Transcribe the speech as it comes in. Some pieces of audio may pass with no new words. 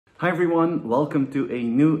Hi everyone, welcome to a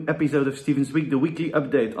new episode of Steven's Week, the weekly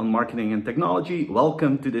update on marketing and technology.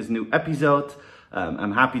 Welcome to this new episode.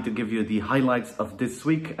 I'm happy to give you the highlights of this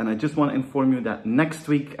week, and I just want to inform you that next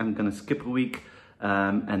week I'm going to skip a week,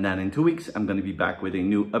 and then in 2 weeks I'm going to be back with a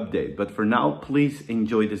new update. But for now, please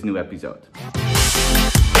enjoy this new episode.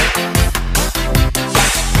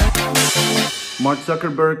 Mark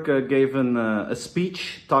Zuckerberg gave a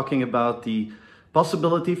speech talking about the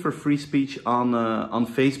possibility for free speech on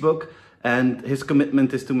Facebook, and his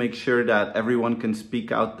commitment is to make sure that everyone can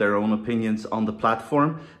speak out their own opinions on the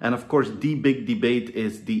platform. And of course, the big debate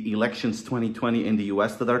is the elections 2020 in the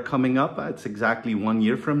US that are coming up. It's exactly 1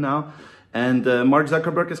 year from now. And Mark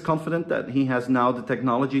Zuckerberg is confident that he has now the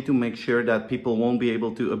technology to make sure that people won't be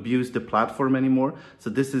able to abuse the platform anymore. So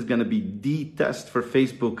this is going to be the test for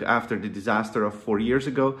Facebook after the disaster of 4 years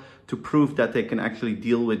ago, to prove that they can actually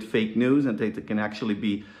deal with fake news and they can actually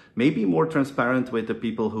be maybe more transparent with the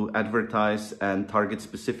people who advertise and target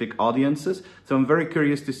specific audiences. So I'm very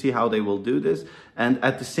curious to see how they will do this. And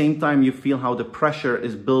at the same time, you feel how the pressure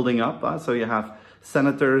is building up. So you have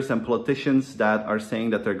senators and politicians that are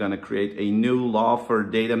saying that they're going to create a new law for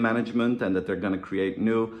data management and that they're going to create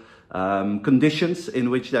new conditions in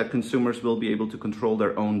which that consumers will be able to control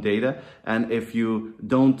their own data. And if you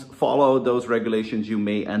don't follow those regulations, you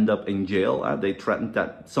may end up in jail. They threatened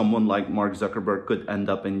that someone like Mark Zuckerberg could end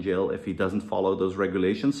up in jail if he doesn't follow those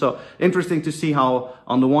regulations. So interesting to see how,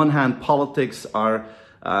 on the one hand, politics are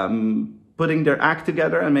putting their act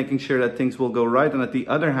together and making sure that things will go right. And at the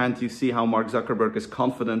other hand, you see how Mark Zuckerberg is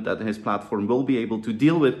confident that his platform will be able to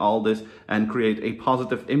deal with all this and create a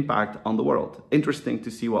positive impact on the world. Interesting to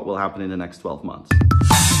see what will happen in the next 12 months.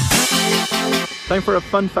 Time for a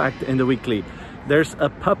fun fact in the weekly. There's a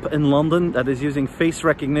pub in London that is using face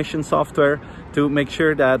recognition software to make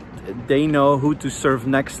sure that they know who to serve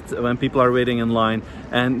next when people are waiting in line.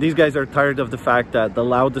 And these guys are tired of the fact that the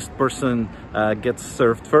loudest person gets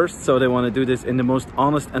served first. So they want to do this in the most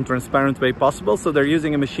honest and transparent way possible. So they're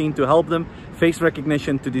using a machine to help them, face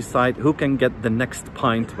recognition, to decide who can get the next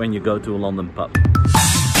pint when you go to a London pub.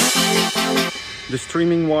 The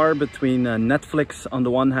streaming war between Netflix on the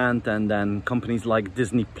one hand and then companies like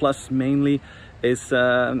Disney Plus mainly is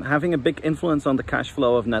having a big influence on the cash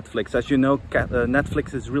flow of Netflix. As you know,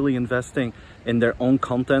 Netflix is really investing in their own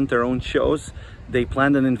content, their own shows. They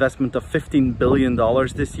planned an investment of $15 billion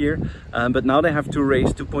this year, but now they have to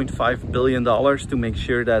raise $2.5 billion to make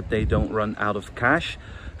sure that they don't run out of cash.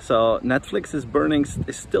 So Netflix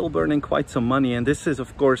is still burning quite some money, and this is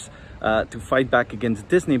of course to fight back against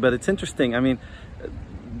Disney. But it's interesting, I mean,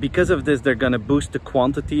 because of this, they're going to boost the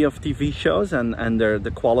quantity of TV shows, and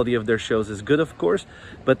the quality of their shows is good, of course.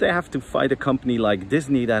 But they have to fight a company like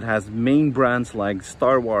Disney that has main brands like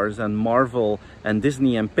Star Wars and Marvel and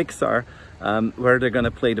Disney and Pixar, where they're going to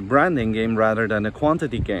play the branding game rather than a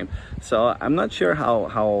quantity game. So I'm not sure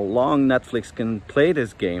how long Netflix can play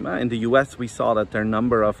this game. In the US, we saw that their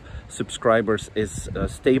number of subscribers is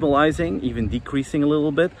stabilizing, even decreasing a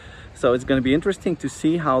little bit. So it's going to be interesting to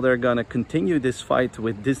see how they're going to continue this fight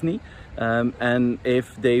with Disney, and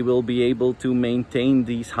if they will be able to maintain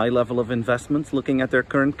these high level of investments looking at their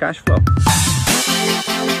current cash flow.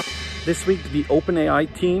 This week, the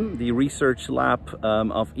OpenAI team, the research lab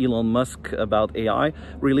of Elon Musk about AI,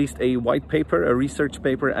 released a white paper, a research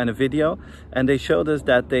paper, and a video. And they showed us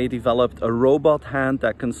that they developed a robot hand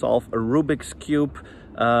that can solve a Rubik's Cube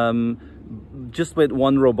just with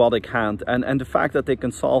one robotic hand. And the fact that they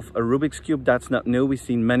can solve a Rubik's Cube, that's not new. We've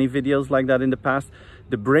seen many videos like that in the past.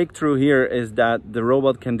 The breakthrough here is that the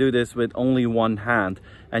robot can do this with only one hand.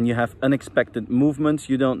 And you have unexpected movements.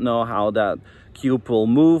 You don't know how that cube will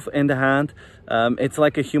move in the hand. It's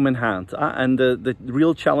like a human hand. And the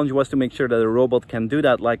real challenge was to make sure that a robot can do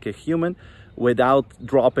that like a human without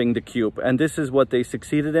dropping the cube. And this is what they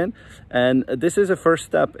succeeded in. And this is a first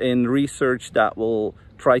step in research that will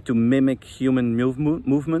try to mimic human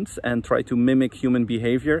movements and try to mimic human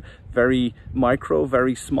behavior. Very micro,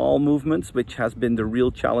 very small movements, which has been the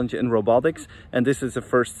real challenge in robotics. And this is the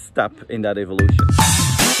first step in that evolution.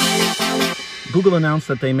 Google announced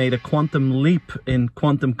that they made a quantum leap in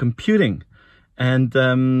quantum computing. And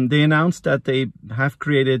they announced that they have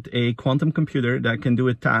created a quantum computer that can do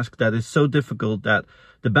a task that is so difficult that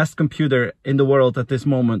the best computer in the world at this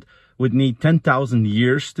moment would need 10,000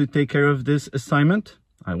 years to take care of this assignment.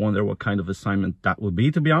 I wonder what kind of assignment that would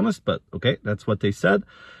be, to be honest, but okay, that's what they said.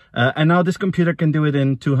 And now this computer can do it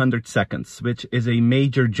in 200 seconds, which is a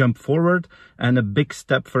major jump forward and a big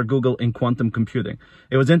step for Google in quantum computing.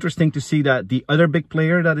 It was interesting to see that the other big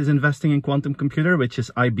player that is investing in quantum computer, which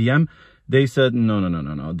is IBM, they said, no.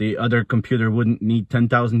 The other computer wouldn't need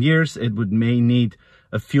 10,000 years. It may need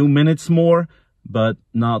a few minutes more, but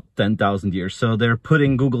not 10,000 years. So they're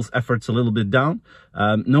putting Google's efforts a little bit down.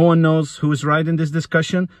 No one knows who is right in this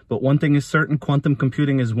discussion, but one thing is certain: quantum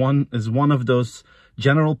computing is one of those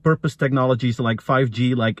general purpose technologies like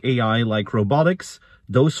 5G, like AI, like robotics.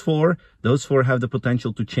 Those four have the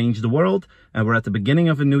potential to change the world. And we're at the beginning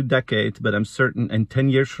of a new decade, but I'm certain in 10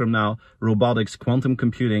 years from now, robotics, quantum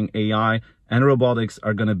computing, AI, and robotics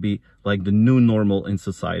are going to be like the new normal in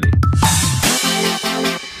society.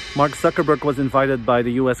 Mark Zuckerberg was invited by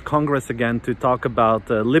the US Congress again to talk about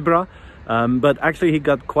Libra, but actually he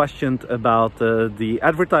got questioned about the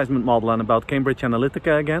advertisement model and about Cambridge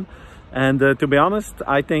Analytica again. And to be honest,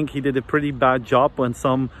 I think he did a pretty bad job when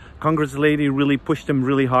some Congress lady really pushed him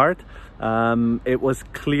really hard. It was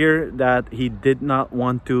clear that he did not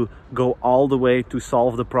want to go all the way to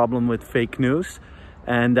solve the problem with fake news,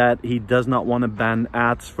 and that he does not want to ban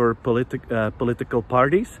ads for political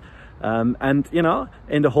parties. And, you know,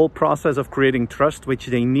 in the whole process of creating trust, which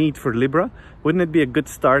they need for Libra, wouldn't it be a good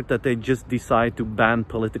start that they just decide to ban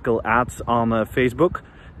political ads on Facebook,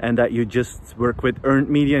 and that you just work with earned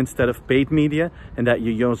media instead of paid media, and that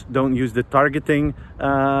you don't use the targeting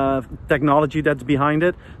technology that's behind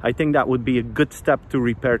it? I think that would be a good step to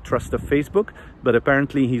repair trust of Facebook, but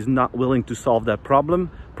apparently he's not willing to solve that problem.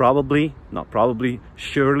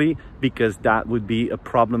 Surely, because that would be a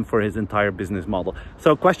problem for his entire business model.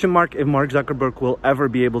 So question mark if Mark Zuckerberg will ever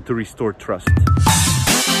be able to restore trust.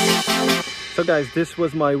 So guys, this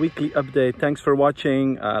was my weekly update. Thanks for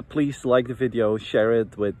watching. Please like the video, share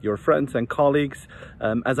it with your friends and colleagues.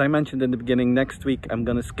 As I mentioned in the beginning, next week I'm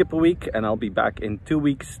gonna skip a week and I'll be back in 2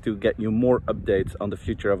 weeks to get you more updates on the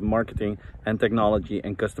future of marketing and technology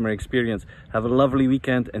and customer experience. Have a lovely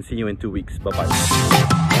weekend and see you in 2 weeks. Bye-bye.